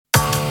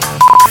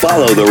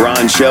Follow The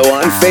Ron Show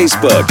on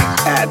Facebook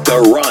at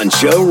The Ron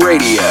Show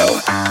Radio.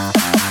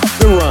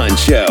 The Ron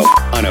Show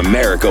on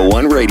America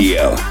One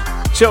Radio.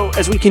 So,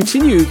 as we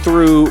continue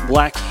through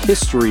Black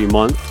History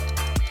Month,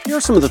 here are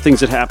some of the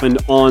things that happened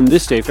on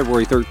this day,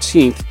 February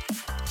 13th,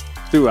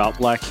 throughout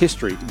Black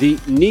history. The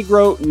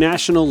Negro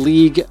National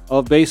League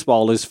of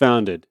Baseball is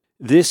founded.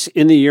 This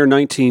in the year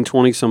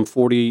 1920, some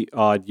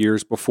 40-odd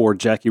years before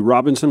Jackie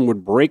Robinson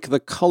would break the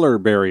color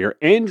barrier.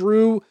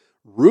 Andrew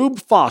Rube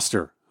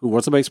Foster, who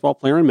was a baseball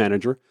player and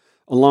manager,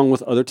 along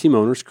with other team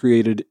owners,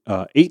 created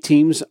 8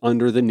 teams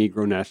under the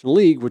Negro National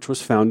League, which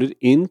was founded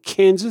in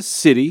Kansas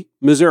City,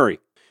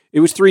 Missouri. It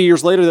was 3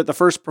 years later that the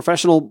first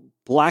professional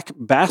black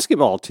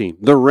basketball team,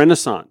 the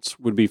Renaissance,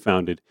 would be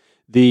founded.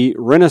 The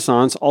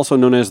Renaissance, also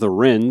known as the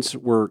Wrens,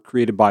 were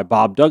created by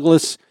Bob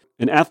Douglas,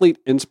 an athlete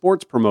and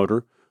sports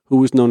promoter who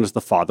was known as the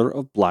father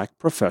of black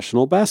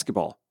professional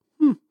basketball.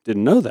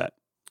 Didn't know that.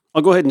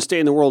 I'll go ahead and stay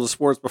in the world of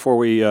sports before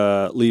we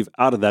leave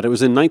out of that. It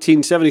was in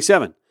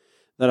 1977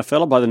 that a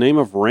fellow by the name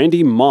of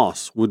Randy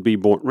Moss would be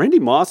born. Randy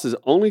Moss is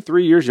only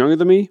 3 years younger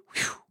than me.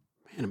 Whew,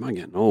 man, am I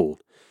getting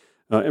old.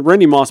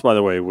 Randy Moss, by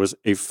the way, was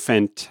a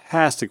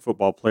fantastic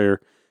football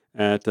player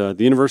at the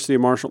University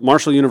of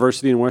Marshall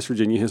University in West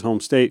Virginia, his home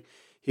state.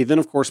 He then,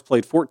 of course,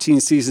 played 14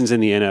 seasons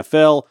in the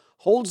NFL,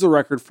 holds the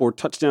record for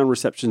touchdown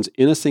receptions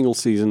in a single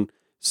season,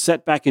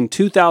 set back in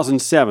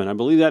 2007. I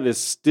believe that is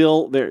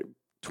still there.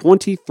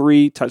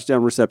 23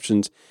 touchdown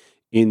receptions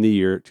in the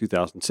year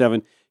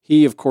 2007.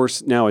 He, of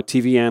course, now a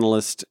TV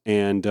analyst,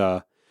 and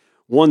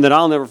one that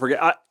I'll never forget.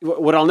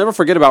 What I'll never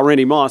forget about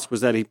Randy Moss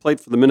was that he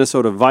played for the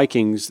Minnesota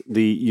Vikings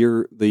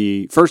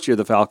the first year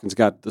the Falcons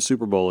got the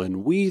Super Bowl,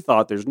 and we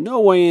thought there's no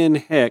way in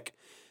heck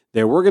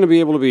that we're going to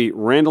be able to beat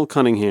Randall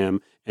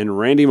Cunningham and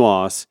Randy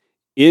Moss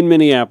in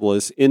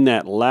Minneapolis in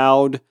that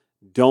loud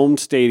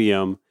domed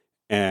stadium.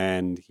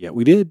 And yet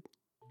we did.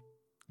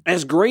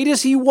 As great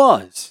as he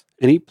was,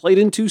 and he played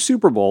in 2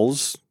 Super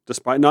Bowls,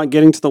 despite not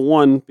getting to the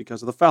one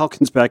because of the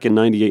Falcons back in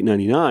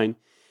 98-99,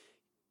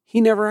 he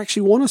never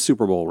actually won a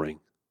Super Bowl ring.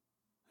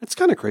 That's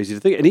kind of crazy to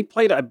think.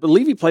 And I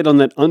believe he played on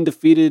that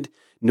undefeated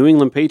New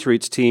England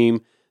Patriots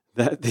team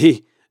that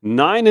the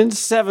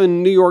 9-7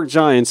 New York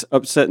Giants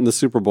upset in the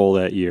Super Bowl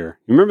that year.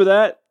 You remember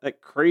that?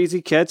 That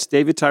crazy catch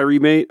David Tyree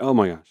made? Oh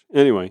my gosh.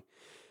 Anyway.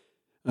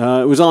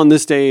 It was on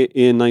this day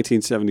in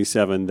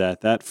 1977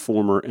 that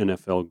former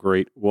NFL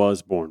great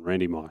was born,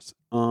 Randy Moss.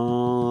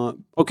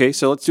 Okay,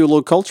 so let's do a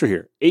little culture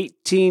here.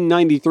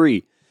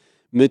 1893,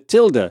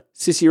 Matilda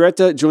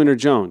Cicieretta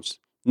Joyner-Jones,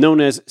 known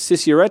as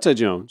Cicieretta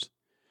Jones,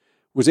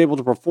 was able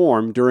to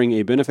perform during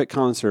a benefit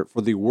concert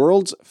for the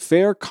World's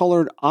Fair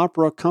Colored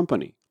Opera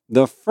Company,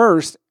 the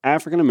first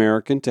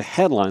African-American to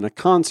headline a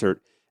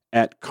concert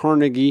at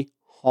Carnegie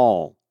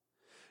Hall.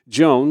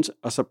 Jones,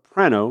 a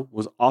soprano,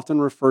 was often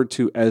referred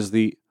to as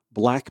the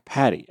Black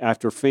Patty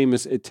after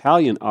famous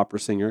Italian opera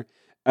singer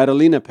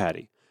Adelina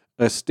Patti,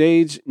 a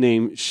stage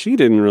name she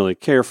didn't really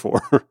care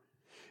for.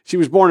 She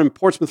was born in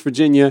Portsmouth,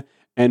 Virginia,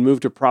 and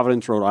moved to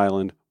Providence, Rhode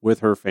Island with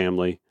her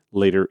family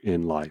later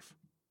in life.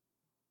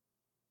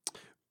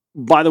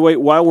 By the way,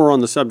 while we're on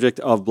the subject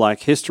of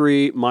Black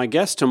history, my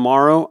guest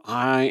tomorrow,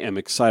 I am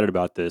excited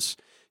about this.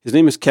 His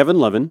name is Kevin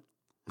Levin.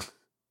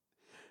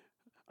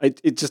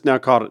 It just now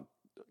caught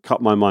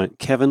my mind.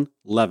 Kevin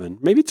Levin.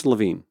 Maybe it's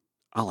Levine.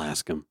 I'll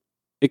ask him.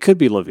 It could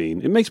be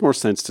Levine. It makes more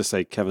sense to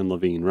say Kevin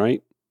Levine,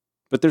 right?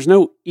 But there's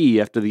no E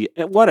after the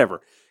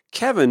whatever.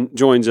 Kevin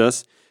joins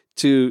us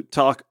to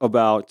talk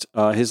about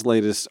his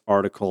latest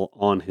article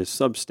on his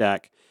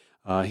Substack.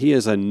 He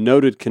is a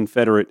noted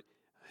Confederate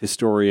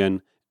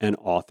historian and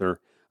author.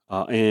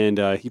 And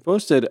he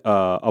posted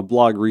a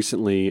blog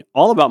recently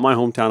all about my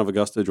hometown of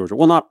Augusta, Georgia.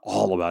 Well, not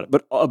all about it,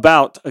 but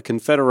about a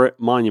Confederate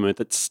monument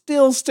that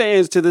still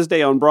stands to this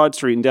day on Broad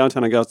Street in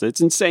downtown Augusta.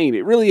 It's insane.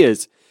 It really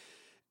is.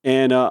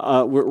 And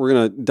we're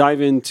going to dive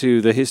into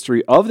the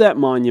history of that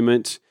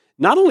monument,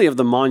 not only of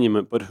the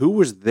monument, but who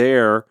was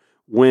there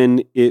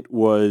when it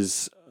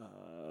was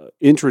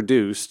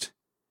introduced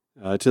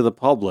to the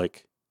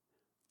public,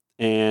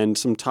 and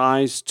some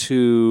ties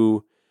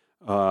to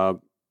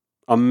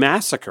a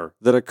massacre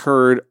that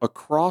occurred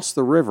across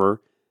the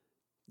river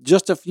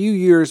just a few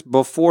years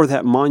before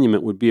that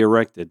monument would be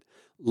erected.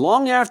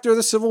 Long after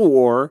the Civil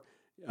War,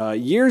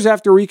 years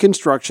after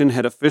Reconstruction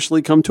had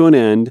officially come to an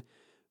end,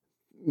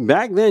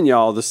 back then,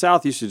 y'all, the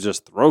South used to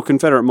just throw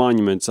Confederate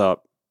monuments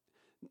up,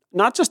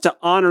 not just to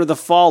honor the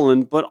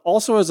fallen, but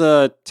also as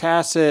a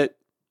tacit,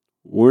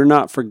 we're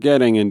not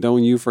forgetting, and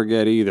don't you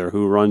forget either,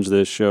 who runs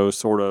this show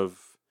sort of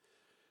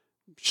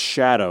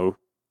shadow.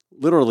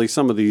 Literally,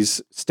 some of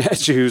these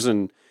statues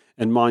and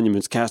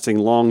monuments casting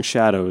long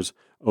shadows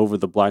over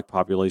the black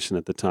population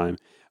at the time.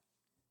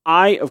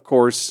 I, of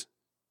course,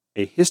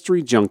 a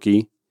history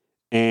junkie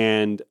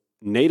and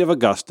native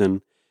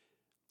Augustan,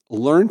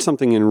 learned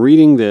something in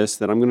reading this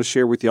that I'm going to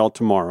share with y'all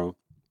tomorrow,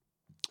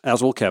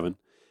 as will Kevin,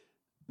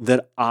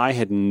 that I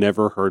had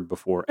never heard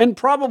before. And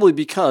probably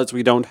because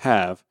we don't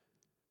have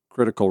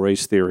critical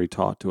race theory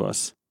taught to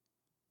us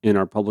in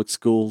our public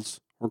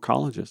schools or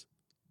colleges.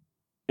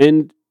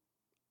 And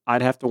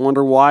I'd have to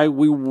wonder why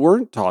we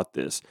weren't taught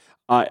this.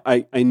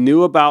 I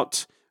knew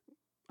about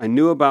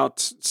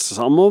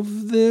some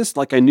of this.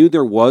 Like I knew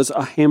there was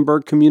a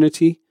Hamburg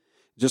community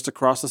just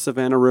across the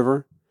Savannah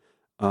River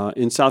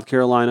in South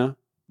Carolina,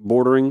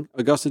 bordering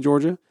Augusta,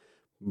 Georgia,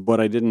 but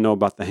I didn't know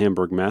about the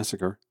Hamburg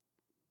massacre.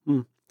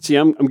 See,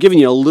 I'm giving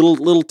you a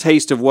little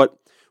taste of what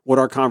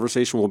our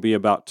conversation will be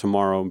about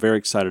tomorrow. I'm very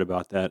excited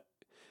about that.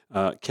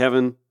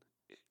 Kevin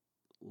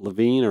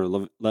Levine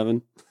or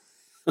Levin,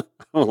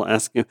 I will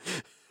ask him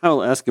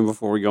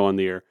before we go on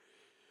the air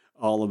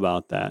all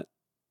about that.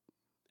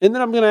 And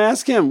then I'm going to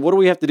ask him, what do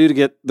we have to do to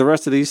get the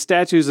rest of these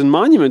statues and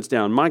monuments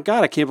down? My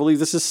God, I can't believe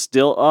this is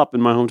still up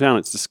in my hometown.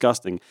 It's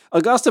disgusting.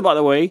 Augusta, by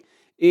the way,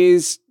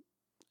 is,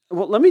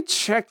 well, let me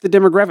check the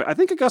demographic. I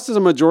think Augusta's a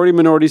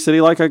majority-minority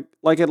city like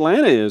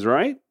Atlanta is,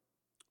 right?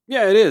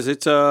 Yeah, it is.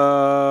 It's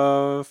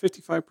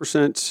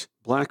 55%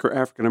 Black or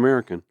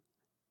African-American.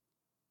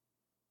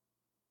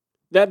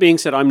 That being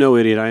said, I'm no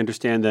idiot. I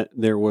understand that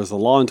there was a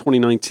law in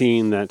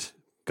 2019 that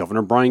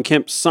Governor Brian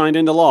Kemp signed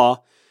into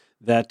law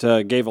that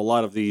gave a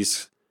lot of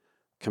these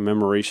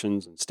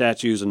commemorations and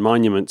statues and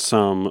monuments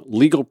some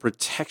legal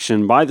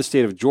protection by the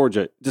state of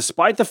Georgia,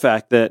 despite the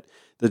fact that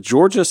the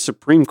Georgia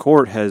Supreme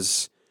Court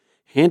has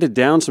handed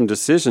down some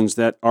decisions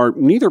that are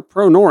neither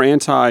pro nor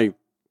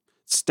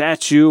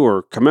anti-statue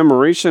or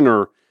commemoration,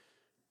 or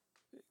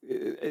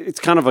it's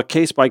kind of a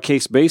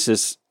case-by-case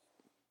basis.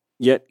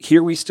 Yet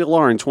here we still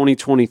are in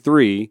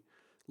 2023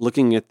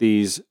 looking at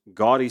these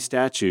gaudy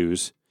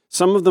statues,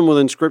 some of them with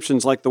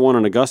inscriptions like the one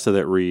in Augusta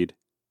that read,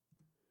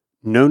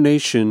 "No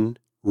nation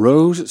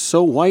rose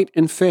so white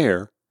and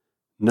fair,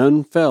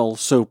 none fell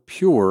so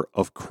pure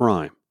of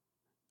crime."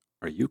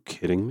 Are you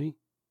kidding me?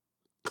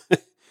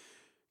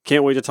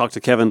 Can't wait to talk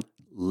to Kevin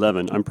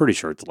Levin, I'm pretty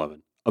sure it's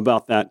Levin,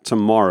 about that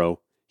tomorrow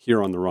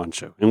here on The Ron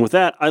Show. And with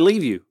that, I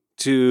leave you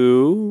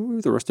to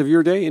the rest of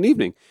your day and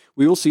evening.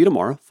 We will see you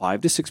tomorrow,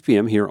 5 to 6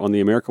 p.m. here on the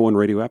America One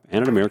Radio app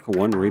and at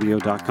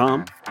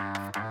AmericaOneRadio.com.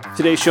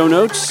 Today's show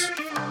notes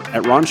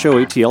at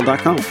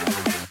RonShowATL.com.